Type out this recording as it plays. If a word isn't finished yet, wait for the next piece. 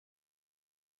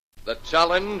The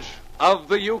challenge of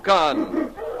the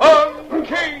Yukon. On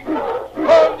King!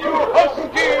 On you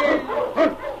husky!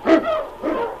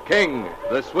 King,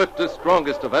 the swiftest,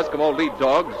 strongest of Eskimo lead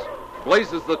dogs,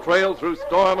 blazes the trail through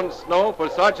storm and snow for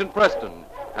Sergeant Preston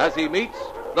as he meets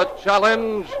the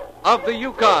challenge of the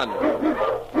Yukon.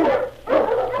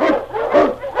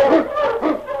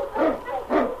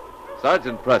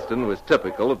 Sergeant Preston was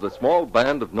typical of the small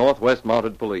band of Northwest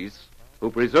Mounted Police who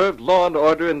preserved law and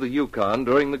order in the Yukon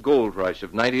during the gold rush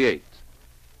of '98.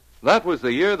 That was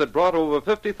the year that brought over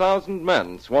 50,000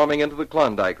 men swarming into the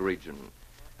Klondike region,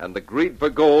 and the greed for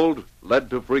gold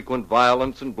led to frequent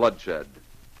violence and bloodshed.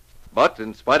 But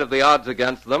in spite of the odds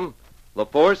against them, the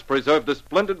force preserved a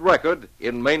splendid record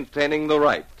in maintaining the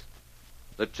right.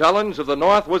 The challenge of the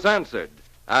North was answered,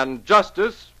 and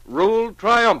justice ruled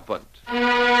triumphant.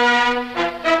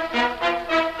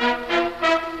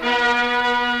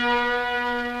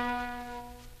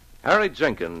 Harry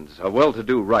Jenkins, a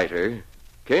well-to-do writer,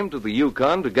 came to the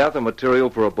Yukon to gather material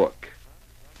for a book.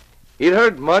 He'd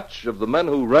heard much of the men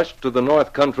who rushed to the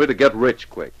North Country to get rich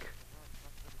quick.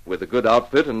 With a good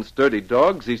outfit and sturdy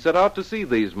dogs, he set out to see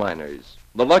these miners,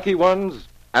 the lucky ones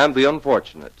and the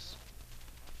unfortunates.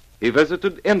 He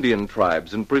visited Indian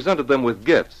tribes and presented them with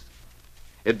gifts.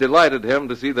 It delighted him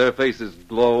to see their faces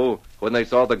glow when they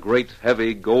saw the great,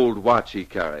 heavy gold watch he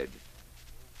carried.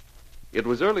 It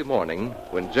was early morning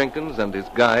when Jenkins and his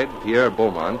guide, Pierre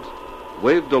Beaumont,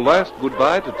 waved a last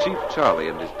goodbye to Chief Charlie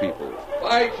and his people.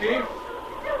 Bye, Chief.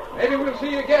 Maybe we'll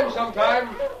see you again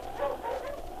sometime.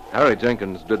 Harry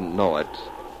Jenkins didn't know it,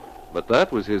 but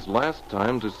that was his last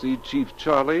time to see Chief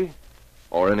Charlie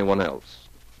or anyone else.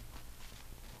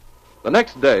 The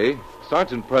next day,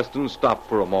 Sergeant Preston stopped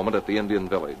for a moment at the Indian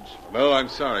village. No, I'm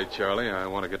sorry, Charlie. I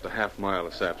want to get to Half Mile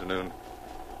this afternoon.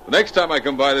 The next time I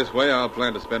come by this way, I'll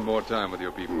plan to spend more time with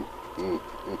your people.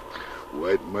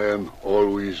 White man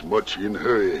always much in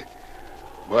hurry.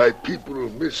 My people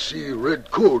miss see red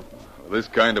coat. This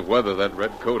kind of weather, that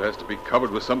red coat has to be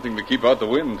covered with something to keep out the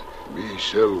wind. Me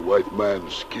sell white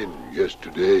man's skin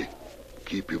yesterday.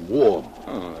 Keep him warm.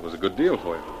 Oh, that was a good deal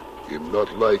for you. Him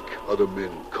not like other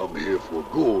men come here for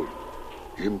gold.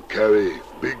 Him carry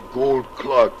big gold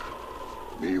clock.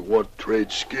 Me want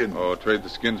trade skin. Oh, trade the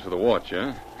skins for the watch,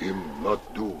 eh? Him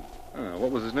not do.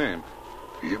 What was his name?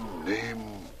 Him name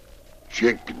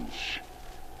Jenkins.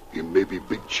 Him may be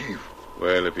big chief.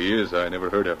 Well, if he is, I never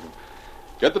heard of him.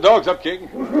 Get the dogs up,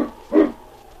 King.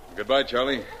 Goodbye,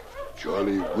 Charlie.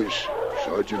 Charlie wish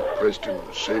Sergeant Preston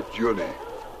safe journey.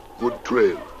 Good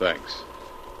trail. Thanks.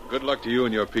 Good luck to you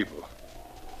and your people.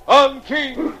 On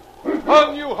King!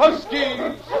 On you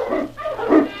huskies!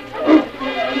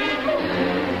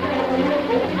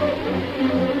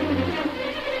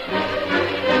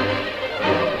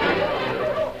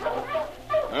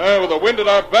 With the wind at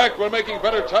our back, we're making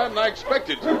better time than I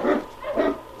expected.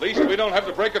 At least we don't have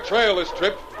to break a trail this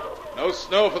trip. No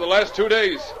snow for the last 2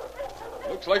 days.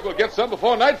 Looks like we'll get some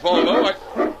before nightfall, though.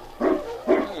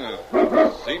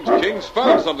 Seems King's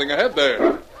found something ahead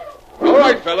there. All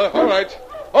right, fella, all right.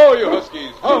 Ho, you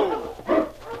huskies, ho!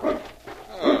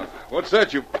 What's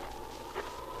that, you...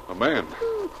 A man.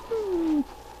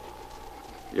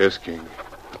 Yes, King.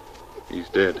 He's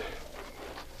dead.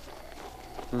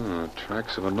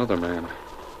 Tracks of another man.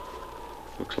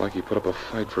 Looks like he put up a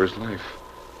fight for his life.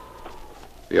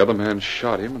 The other man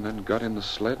shot him and then got in the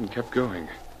sled and kept going.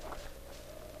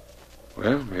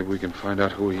 Well, maybe we can find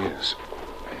out who he is.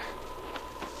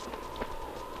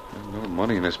 No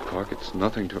money in his pockets,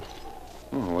 nothing to...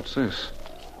 Oh, what's this?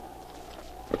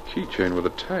 A keychain with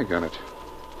a tag on it.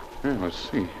 Yeah, let's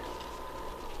see.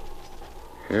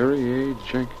 Harry A.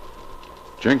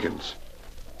 Jenkins.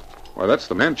 Why, that's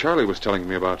the man Charlie was telling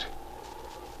me about.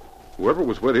 Whoever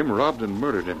was with him robbed and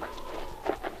murdered him.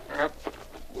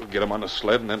 We'll get him on the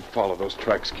sled and then follow those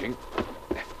tracks, King.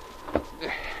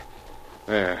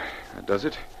 There, that does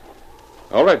it.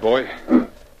 All right, boy.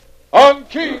 On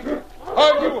King!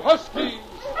 On you huskies!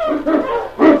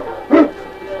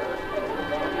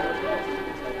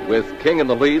 With King in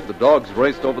the lead, the dogs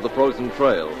raced over the frozen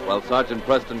trail, while Sergeant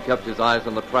Preston kept his eyes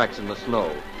on the tracks in the snow.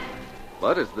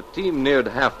 But as the team neared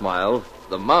Half Mile,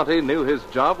 the Mountie knew his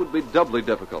job would be doubly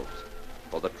difficult,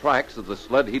 for the tracks of the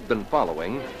sled he'd been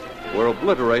following were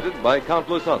obliterated by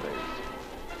countless others.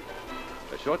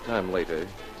 A short time later,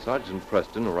 Sergeant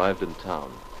Preston arrived in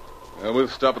town. We'll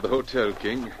stop at the hotel,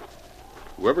 King.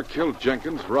 Whoever killed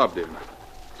Jenkins robbed him,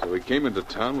 so he came into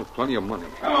town with plenty of money.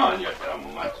 Come on, you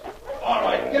dumb nuts. All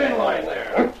right, get in line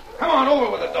there. Come on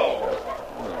over with the dog.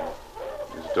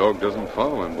 His dog doesn't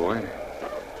follow him, boy.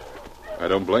 I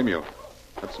don't blame you.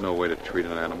 That's no way to treat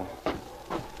an animal.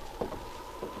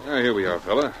 Here we are,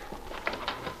 fella.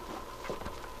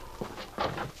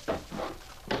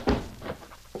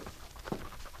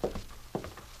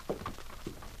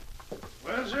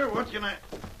 Well, sir, what can I...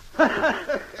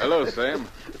 Hello, Sam.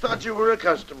 Thought you were a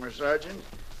customer, Sergeant.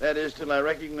 That is, till I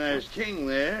recognized King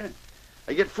there.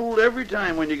 I get fooled every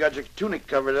time when you got your tunic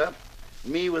covered up.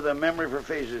 Me with a memory for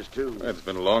faces, too. It's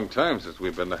been a long time since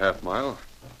we've been to Half Mile.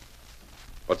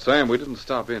 But, Sam, we didn't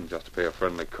stop in just to pay a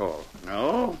friendly call.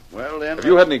 No? Well, then... Have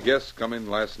you had any guests come in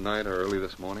last night or early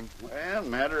this morning? Well,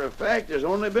 matter of fact, there's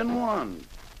only been one.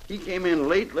 He came in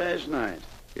late last night.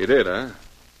 He did, huh?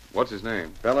 What's his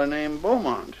name? Fella named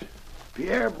Beaumont.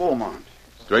 Pierre Beaumont.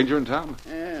 Stranger in town?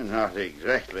 Not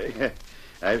exactly.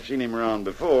 I've seen him around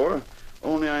before,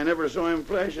 only I never saw him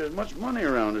flash as much money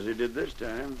around as he did this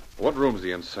time. What room's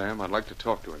he in, Sam? I'd like to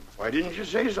talk to him. Why didn't you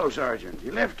say so, Sergeant?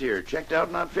 He left here, checked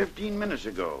out not 15 minutes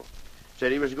ago.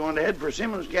 Said he was going to head for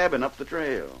Simmons' cabin up the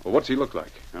trail. Well, what's he look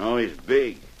like? Oh, he's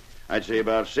big. I'd say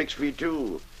about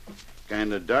 6'2".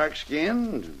 Kind of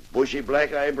dark-skinned, bushy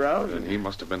black eyebrows. Then he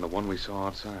must have been the one we saw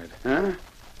outside. Huh?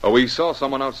 Oh, we saw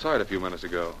someone outside a few minutes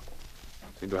ago.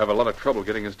 Seemed to have a lot of trouble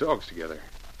getting his dogs together.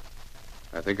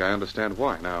 I think I understand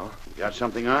why now. You got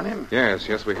something on him? Yes,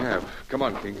 we have. Come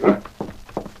on, King. He's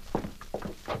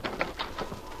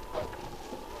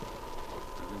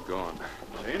gone.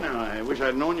 Say, now, I wish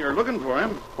I'd known you were looking for him.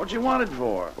 What you wanted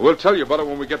for? We'll tell you about it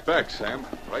when we get back, Sam.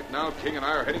 Right now, King and I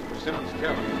are heading for Simmons'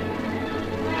 cabin.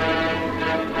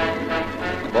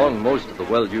 Along most of the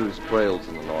well-used trails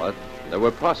in the north, there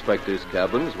were prospectors'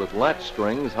 cabins with latch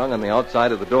strings hung on the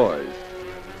outside of the doors.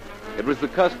 It was the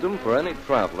custom for any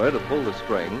traveler to pull the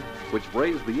string, which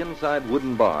raised the inside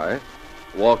wooden bar,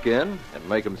 walk in, and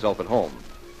make himself at home.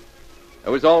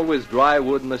 There was always dry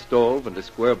wood in the stove and a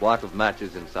square block of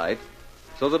matches in sight,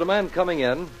 so that a man coming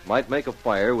in might make a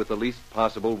fire with the least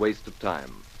possible waste of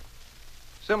time.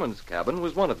 Simmons' cabin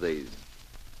was one of these.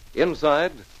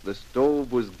 Inside, the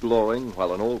stove was glowing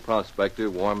while an old prospector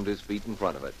warmed his feet in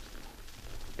front of it.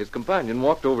 His companion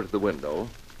walked over to the window,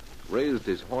 raised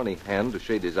his horny hand to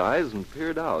shade his eyes, and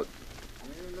peered out.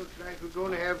 It looks like we're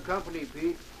going to have company,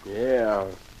 Pete. Yeah.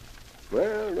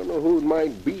 Well, I don't know who it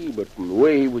might be, but from the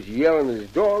way he was yelling at his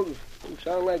dogs, it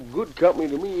sounded like good company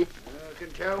to me. I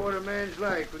can tell what a man's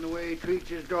like from the way he treats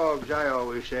his dogs, I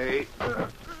always say.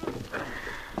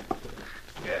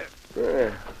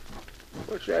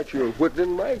 What's that you're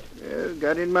whittling, Mike?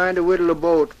 Got in mind to whittle a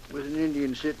boat with an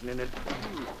Indian sitting in it.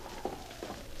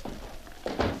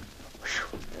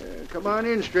 Come on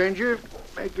in, stranger.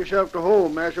 Make yourself to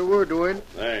home. That's what we're doing.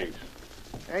 Thanks.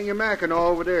 Hang your mackinaw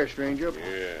over there, stranger.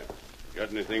 Yeah.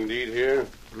 Got anything to eat here?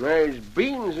 There's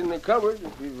beans in the cupboard,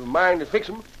 if you've a mind to fix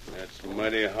them. That's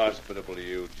mighty hospitable of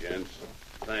you, gents.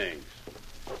 Thanks.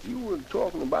 You were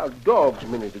talking about dogs a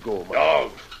minute ago, Mike.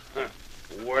 Dogs! Huh.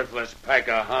 Worthless pack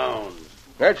of hounds.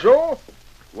 That's all?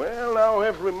 Well, now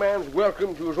every man's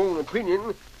welcome to his own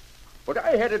opinion. But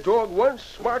I had a dog once,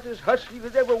 smartest husky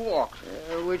that ever walked.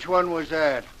 Which one was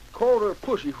that? Called her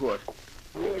Pussyfoot.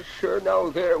 Yes, sir, now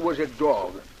there was a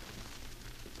dog.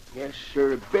 Yes,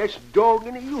 sir, best dog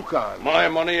in the Yukon. My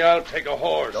money, I'll take a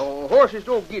horse. No, horses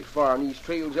don't get far on these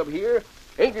trails up here.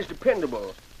 Ain't as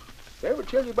dependable. Ever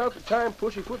tell you about the time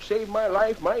Pussyfoot saved my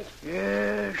life, Mike?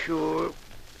 Yeah, sure.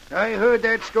 I heard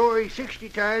that story 60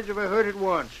 times if I heard it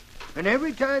once. And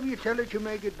every time you tell it, you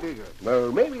make it bigger.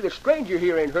 Well, maybe the stranger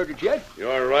here ain't heard it yet.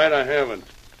 You're right, I haven't.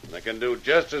 I can do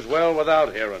just as well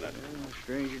without hearing it. The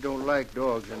stranger don't like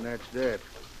dogs, and that's that.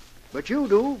 But you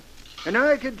do. And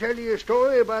I can tell you a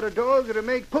story about a dog that'll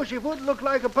make Pussyfoot look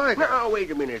like a piker. Now,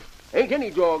 wait a minute. Ain't any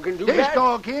dog can do This that.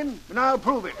 dog can, and I'll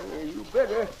prove it. You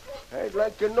better. I'd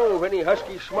like to know if any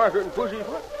husky's smarter than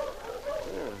Pussyfoot.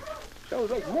 Sounds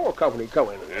like more company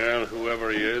coming. Well,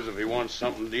 whoever he is, if he wants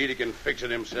something to eat, he can fix it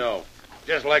himself.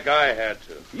 Just like I had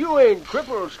to. You ain't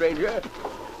crippled, stranger.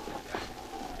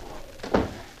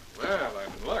 Well,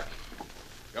 I'm in luck.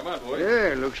 Come on, boys.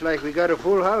 Yeah, looks like we got a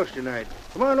full house tonight.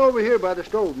 Come on over here by the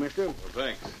stove, mister. Well,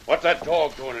 thanks. What's that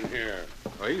dog doing in here?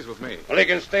 Oh, he's with me. Well, he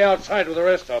can stay outside with the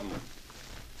rest of them.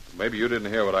 Maybe you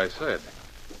didn't hear what I said.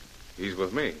 He's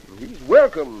with me. He's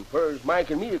welcome, far as Mike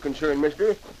and me are concerned,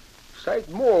 mister.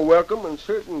 Sight more welcome than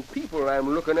certain people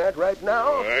I'm looking at right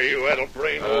now. You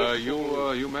addle-brained old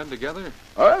fool. You men together?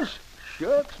 Us?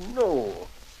 Shucks, no.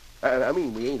 I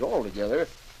mean, we ain't all together.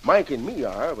 Mike and me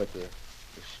are, but the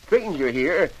stranger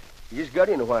here just got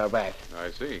in a while back. I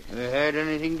see. Had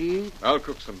anything to eat? I'll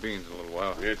cook some beans in a little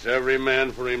while. It's every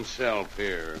man for himself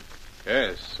here.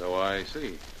 Yes, so I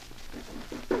see.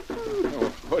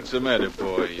 Oh, what's the matter,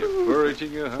 boy? You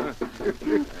foraging, huh?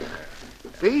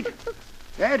 Pete,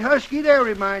 That husky there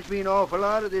reminds me an awful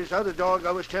lot of this other dog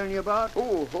I was telling you about.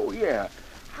 Oh, yeah.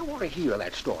 I want to hear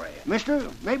that story. Mister,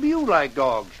 maybe you like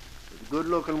dogs. With a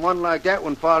good-looking one like that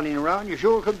one following around, you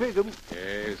sure can pick him.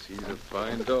 Yes, he's a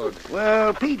fine dog.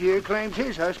 Well, Pete here claims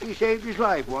his husky saved his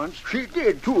life once. She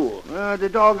did, too. The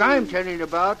dog I'm telling you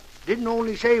about didn't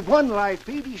only save one life,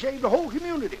 Pete. He saved a whole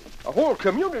community. A whole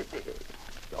community?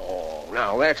 Oh,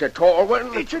 now that's a tall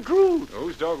one. It's the truth.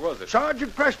 Whose dog was it?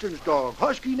 Sergeant Preston's dog,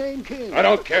 husky named King. I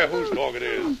don't care whose dog it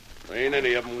is. Ain't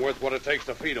any of them worth what it takes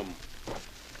to feed them.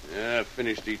 Yeah,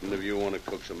 finished eating if you want to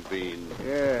cook some beans.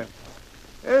 Yeah.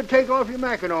 Take off your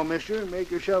mackinaw, mister, and make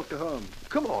yourself to hum.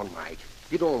 Come on, Mike.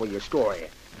 Get on with your story.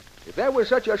 If that was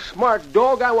such a smart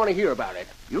dog, I want to hear about it.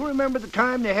 You remember the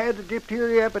time they had the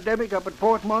diphtheria epidemic up at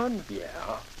Fort Munn?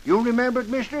 Yeah. You remember it,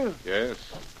 mister? Yes.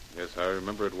 Yes, I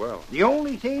remember it well. The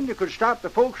only thing that could stop the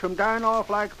folks from dying off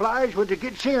like flies was to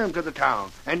get serum to the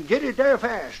town, and get it there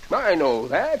fast. I know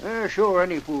that. Sure,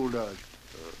 any fool does.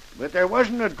 But there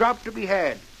wasn't a drop to be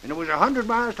had, and it was 100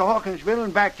 miles to Hawkinsville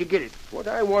and back to get it. What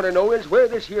I want to know is where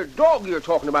this here dog you're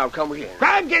talking about comes in.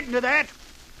 I'm getting to that.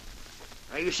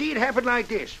 Now, you see, it happened like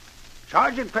this.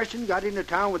 Sergeant Preston got into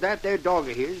town with that there dog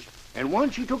of his, and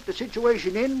once he took the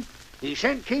situation in, he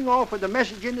sent King off with a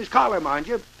message in his collar, mind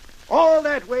you, all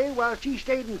that way while she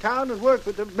stayed in town and worked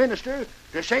with the minister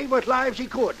to save what lives he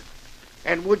could.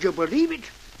 And would you believe it?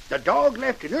 The dog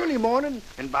left in early morning,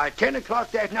 and by 10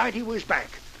 o'clock that night he was back,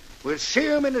 with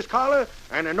serum in his collar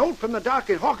and a note from the doc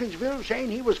in Hawkinsville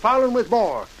saying he was following with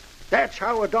more. That's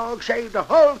how a dog saved a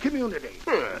whole community.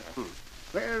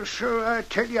 Well, sir, I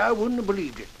tell you, I wouldn't have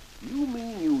believed it. You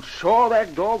mean you saw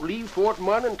that dog leave Fort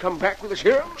Munn and come back with the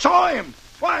serum? Saw him?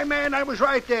 Why, man, I was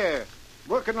right there,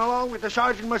 working along with the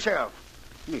sergeant myself.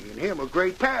 Me and him are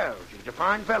great pals. He's a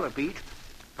fine fella, Pete.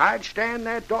 I'd stand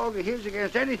that dog of his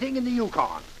against anything in the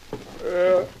Yukon.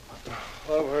 I've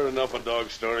heard enough of dog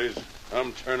stories.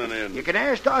 I'm turning in. You can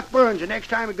ask Doc Burns the next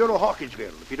time we go to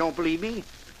Hawkinsville, if you don't believe me.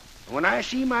 When I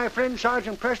see my friend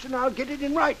Sergeant Preston, I'll get it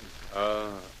in writing.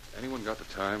 Anyone got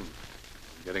the time?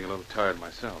 I'm getting a little tired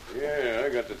myself. Yeah, I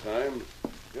got the time.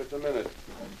 Just a minute.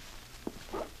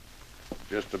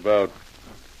 Just about.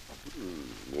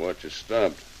 Watch, you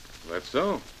stopped. That's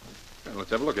so. Well, let's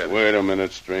have a look at it. Wait a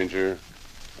minute, stranger.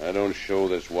 I don't show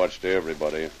this watch to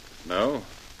everybody. No?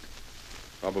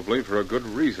 Probably for a good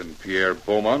reason, Pierre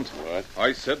Beaumont. What?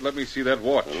 I said let me see that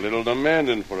watch. A little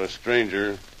demanding for a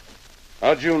stranger.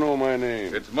 How'd you know my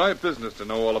name? It's my business to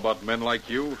know all about men like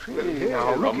you.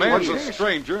 Now, A man's a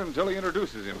stranger until he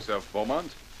introduces himself,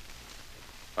 Beaumont.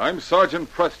 I'm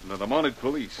Sergeant Preston of the Mounted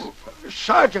Police.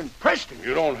 Sergeant Preston?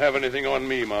 You don't have anything on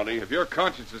me, Mountie. If your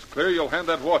conscience is clear, you'll hand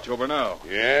that watch over now.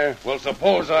 Yeah? Well,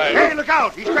 suppose I... Hey, look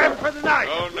out! He's grabbing for the knife.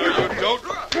 Oh, no, you don't.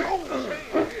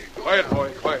 Quiet, boy,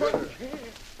 quiet.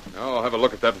 Now I'll have a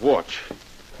look at that watch.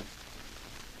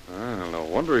 Well, no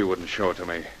wonder he wouldn't show it to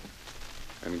me.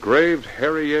 Engraved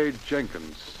Harry A.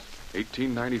 Jenkins,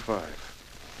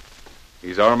 1895.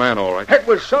 He's our man, all right. That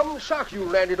was some sock you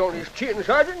landed on his chin,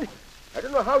 Sergeant. I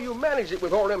don't know how you managed it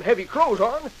with all them heavy clothes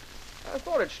on. I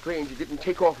thought it strange you didn't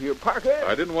take off your parka.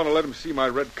 I didn't want to let him see my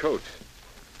red coat.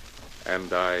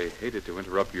 And I hated to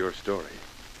interrupt your story.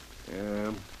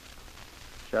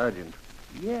 Sergeant.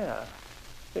 Yeah.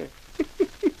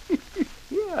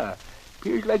 Yeah.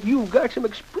 Appears like you've got some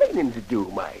explaining to do,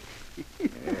 Mike.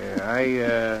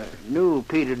 I knew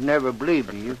Pete'd never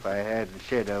believe me if I hadn't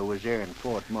said I was there in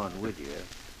Fort Munn with you.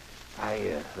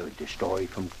 I heard the story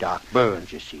from Doc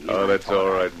Burns, you see. Oh, that's all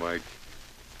right, Mike.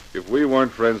 If we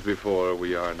weren't friends before,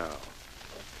 we are now.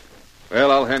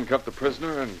 Well, I'll handcuff the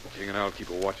prisoner, and King and I'll keep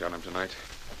a watch on him tonight.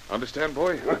 Understand,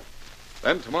 boy?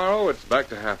 Then tomorrow, it's back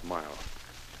to Half Mile.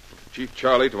 For Chief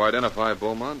Charlie to identify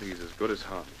Beaumont, he's as good as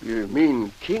hung. You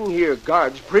mean King here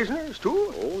guards prisoners,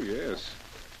 too? Oh, yes.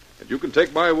 And you can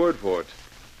take my word for it.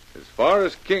 As far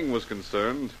as King was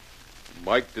concerned,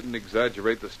 Mike didn't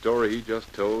exaggerate the story he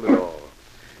just told at all.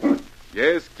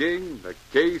 Yes, King, the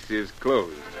case is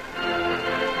closed.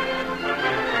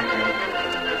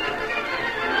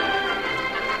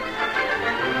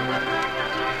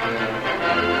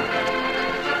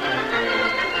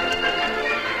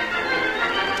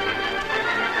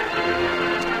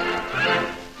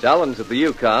 Challenge of the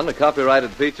Yukon, a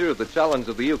copyrighted feature of the Challenge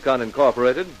of the Yukon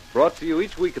Incorporated, brought to you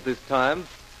each week at this time,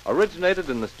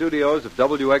 originated in the studios of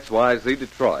WXYZ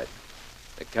Detroit.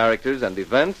 The characters and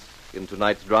events in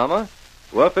tonight's drama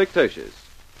were fictitious.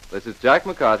 This is Jack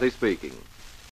McCarthy speaking.